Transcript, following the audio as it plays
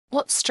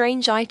What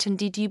strange item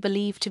did you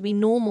believe to be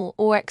normal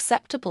or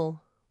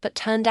acceptable, but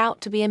turned out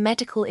to be a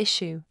medical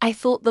issue? I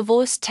thought the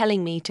voice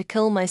telling me to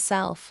kill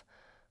myself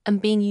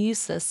and being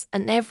useless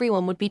and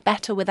everyone would be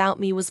better without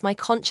me was my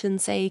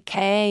conscience,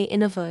 aka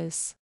inner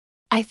voice.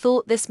 I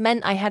thought this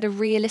meant I had a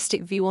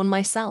realistic view on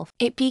myself.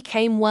 It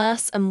became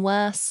worse and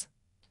worse.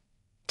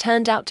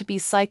 Turned out to be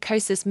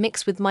psychosis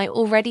mixed with my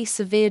already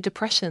severe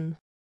depression.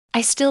 I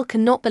still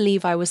cannot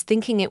believe I was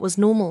thinking it was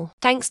normal.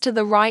 Thanks to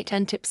the right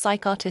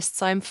antipsychotists,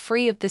 I am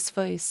free of this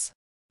voice.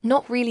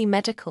 Not really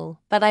medical,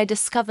 but I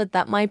discovered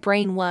that my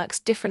brain works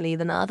differently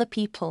than other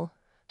people.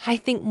 I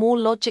think more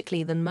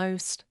logically than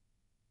most.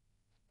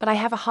 But I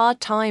have a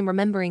hard time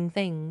remembering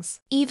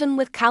things, even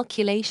with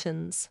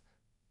calculations.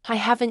 I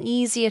have an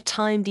easier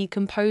time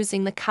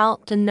decomposing the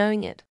calc than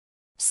knowing it.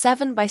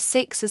 7 by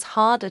 6 is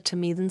harder to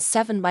me than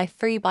 7 by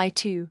 3 by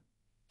 2.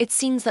 It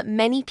seems that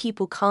many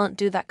people can't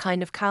do that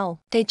kind of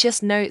cal. They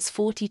just know it's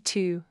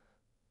 42.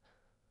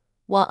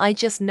 While I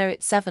just know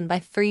it's 7 by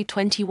 3,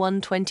 21,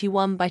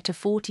 21 by 2,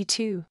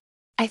 42.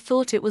 I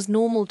thought it was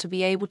normal to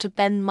be able to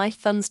bend my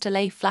thumbs to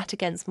lay flat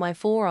against my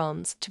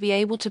forearms, to be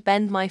able to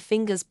bend my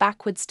fingers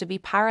backwards to be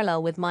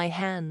parallel with my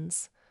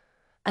hands,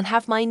 and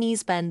have my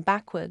knees bend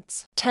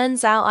backwards.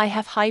 Turns out I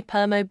have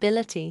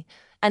hypermobility,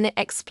 and it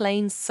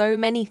explains so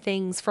many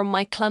things from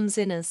my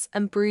clumsiness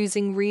and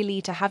bruising really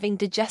to having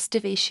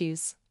digestive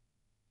issues,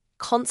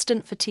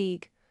 constant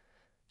fatigue,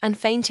 and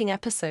fainting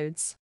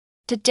episodes.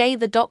 Today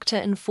the doctor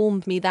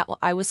informed me that what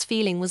I was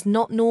feeling was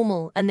not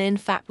normal and in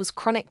fact was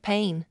chronic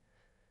pain.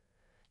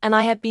 And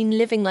I had been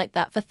living like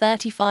that for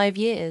 35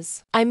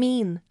 years. I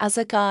mean, as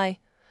a guy,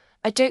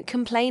 I don't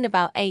complain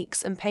about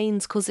aches and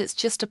pains cause it's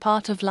just a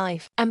part of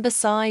life. And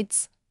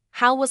besides,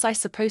 how was I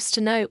supposed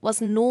to know it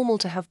wasn't normal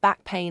to have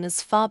back pain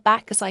as far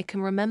back as I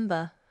can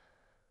remember?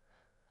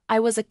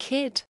 I was a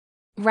kid.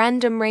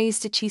 Random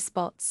raised itchy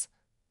spots.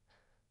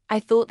 I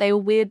thought they were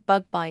weird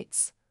bug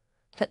bites,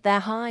 that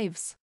they're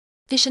hives.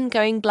 Vision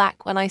going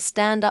black when I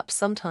stand up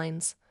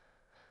sometimes.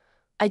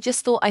 I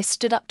just thought I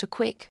stood up too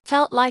quick.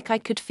 Felt like I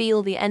could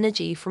feel the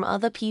energy from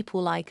other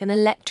people like an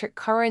electric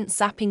current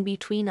zapping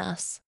between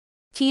us.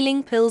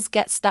 Healing pills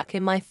get stuck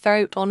in my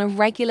throat on a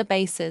regular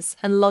basis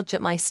and lodge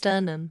at my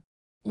sternum.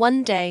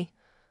 One day,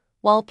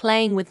 while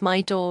playing with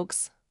my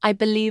dogs, I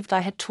believed I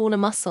had torn a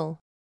muscle.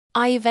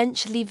 I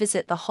eventually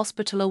visit the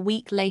hospital a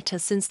week later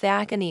since the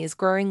agony is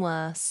growing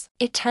worse.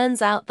 It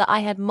turns out that I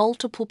had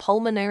multiple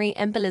pulmonary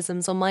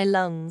embolisms on my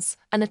lungs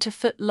and a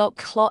 2-foot long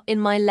clot in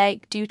my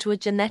leg due to a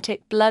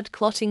genetic blood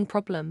clotting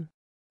problem.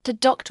 The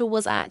doctor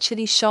was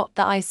actually shocked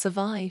that I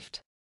survived.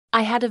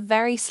 I had a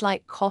very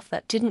slight cough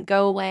that didn't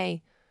go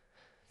away,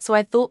 so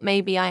I thought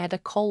maybe I had a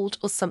cold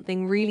or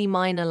something really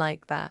minor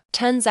like that.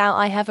 Turns out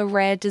I have a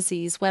rare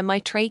disease where my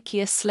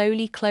trachea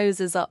slowly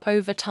closes up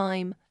over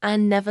time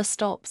and never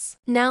stops.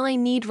 Now I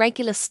need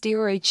regular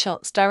steroid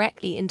shots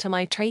directly into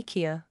my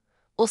trachea,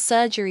 or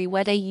surgery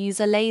where they use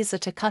a laser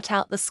to cut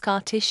out the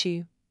scar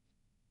tissue.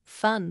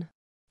 Fun.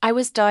 I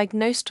was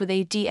diagnosed with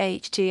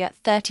ADHD at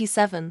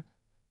 37.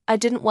 I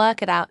didn't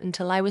work it out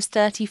until I was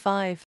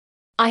 35.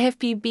 I have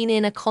been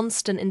in a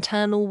constant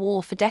internal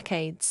war for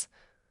decades,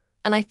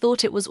 and I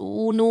thought it was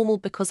all normal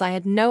because I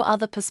had no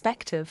other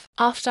perspective.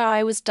 After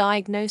I was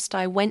diagnosed,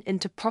 I went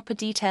into proper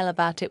detail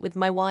about it with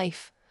my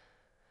wife,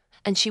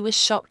 and she was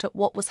shocked at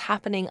what was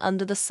happening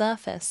under the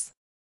surface.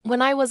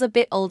 When I was a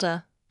bit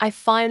older, I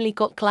finally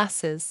got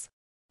glasses.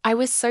 I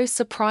was so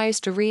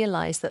surprised to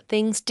realize that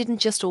things didn't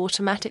just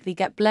automatically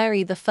get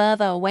blurry the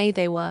further away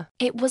they were.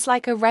 It was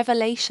like a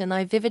revelation.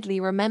 I vividly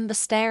remember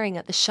staring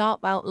at the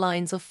sharp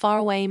outlines of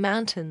faraway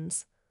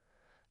mountains,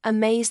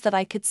 amazed that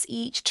I could see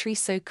each tree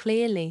so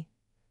clearly.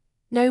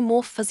 No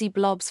more fuzzy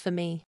blobs for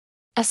me.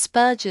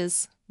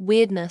 Asperger's,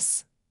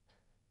 weirdness,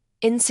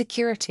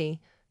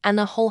 insecurity, and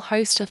a whole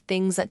host of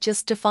things that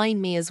just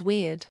define me as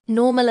weird.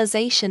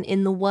 Normalization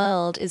in the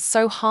world is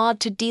so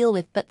hard to deal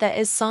with, but there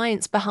is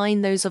science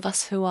behind those of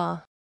us who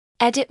are.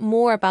 Edit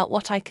more about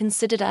what I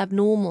considered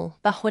abnormal,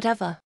 but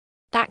whatever.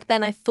 Back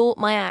then I thought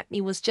my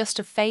acne was just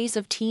a phase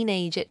of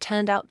teenage. It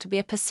turned out to be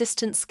a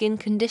persistent skin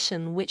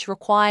condition which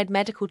required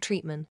medical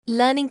treatment.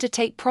 Learning to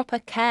take proper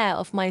care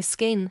of my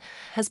skin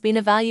has been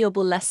a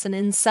valuable lesson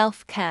in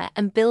self-care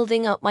and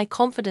building up my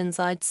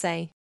confidence, I'd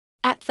say.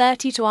 At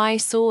 32 I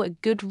saw a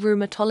good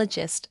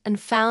rheumatologist and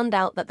found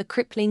out that the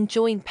crippling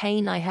joint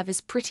pain I have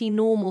is pretty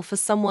normal for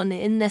someone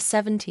in their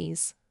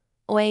 70s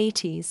or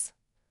 80s.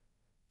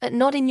 But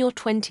not in your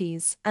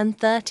 20s and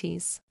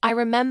 30s. I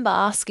remember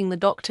asking the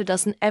doctor,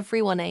 doesn't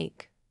everyone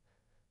ache?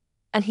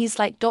 And he's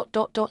like,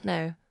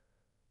 no,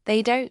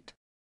 they don't.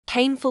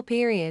 Painful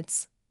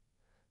periods.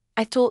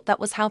 I thought that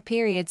was how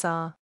periods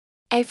are.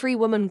 Every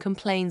woman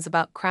complains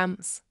about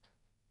cramps.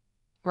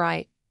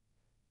 Right.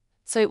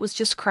 So it was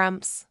just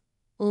cramps.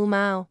 Oh,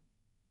 mau.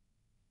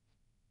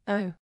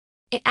 Oh.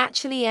 It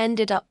actually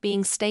ended up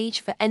being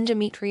stage 4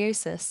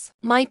 endometriosis.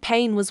 My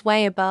pain was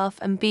way above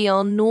and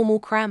beyond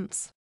normal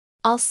cramps.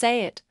 I'll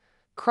say it,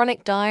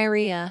 chronic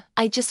diarrhea.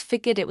 I just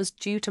figured it was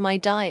due to my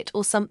diet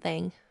or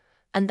something,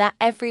 and that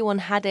everyone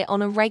had it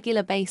on a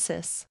regular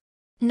basis.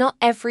 Not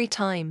every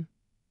time,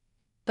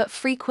 but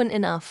frequent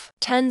enough.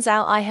 Turns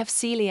out I have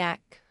celiac,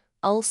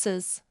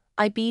 ulcers,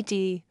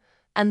 IBD,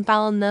 and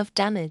bowel nerve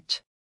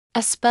damage,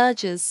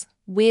 Asperger's,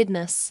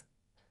 weirdness,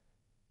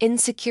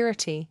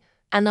 insecurity,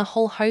 and a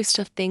whole host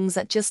of things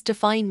that just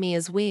define me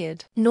as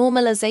weird.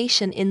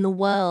 Normalization in the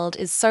world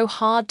is so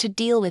hard to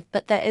deal with,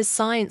 but there is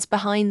science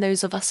behind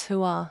those of us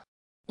who are.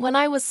 When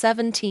I was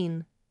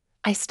 17,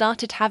 I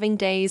started having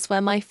days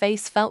where my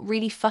face felt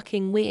really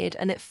fucking weird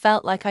and it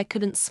felt like I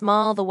couldn't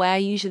smile the way I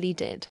usually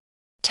did.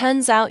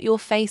 Turns out your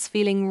face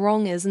feeling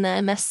wrong is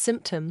an MS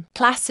symptom.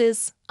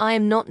 Classes, I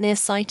am not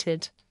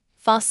nearsighted,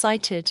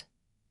 farsighted,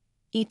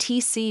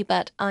 etc.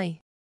 but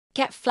I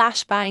get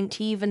flashbanged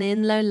even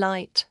in low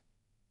light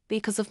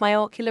because of my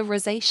ocular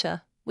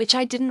rosacea, which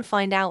I didn't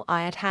find out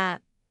I had had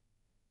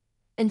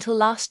until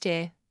last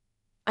year.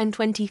 I'm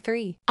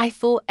 23. I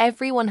thought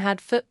everyone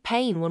had foot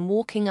pain when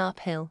walking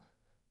uphill.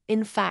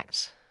 In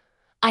fact,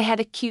 I had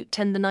acute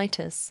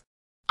tendinitis.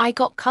 I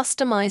got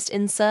customized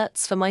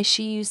inserts for my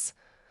shoes,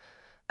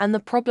 and the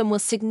problem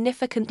was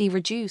significantly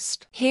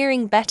reduced.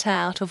 Hearing better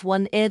out of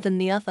one ear than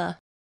the other.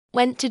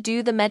 Went to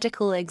do the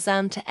medical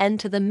exam to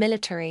enter the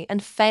military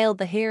and failed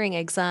the hearing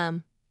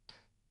exam.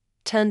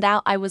 Turned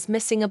out I was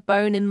missing a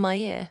bone in my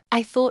ear.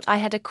 I thought I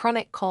had a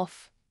chronic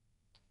cough.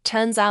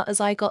 Turns out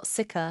as I got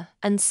sicker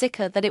and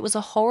sicker that it was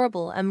a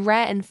horrible and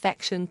rare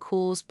infection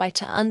caused by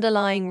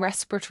underlying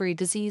respiratory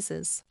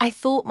diseases. I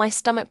thought my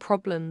stomach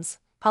problems,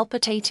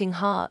 palpitating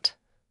heart,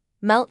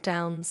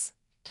 meltdowns,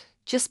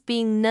 just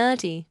being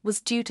nerdy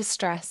was due to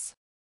stress.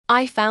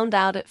 I found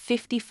out at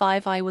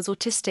 55 I was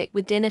autistic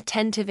with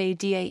inattentive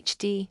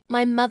ADHD.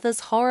 My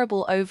mother's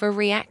horrible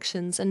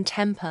overreactions and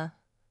temper,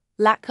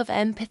 lack of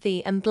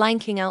empathy and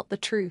blanking out the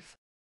truth.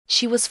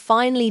 She was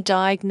finally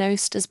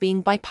diagnosed as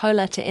being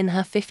bipolar in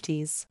her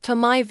 50s. For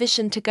my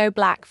vision to go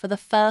black for the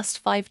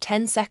first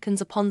 5-10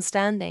 seconds upon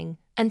standing,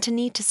 and to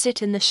need to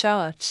sit in the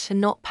shower to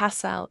not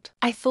pass out.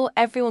 I thought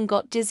everyone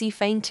got dizzy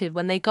fainted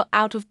when they got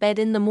out of bed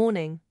in the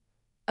morning.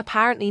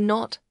 Apparently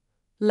not.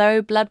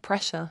 Low blood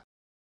pressure.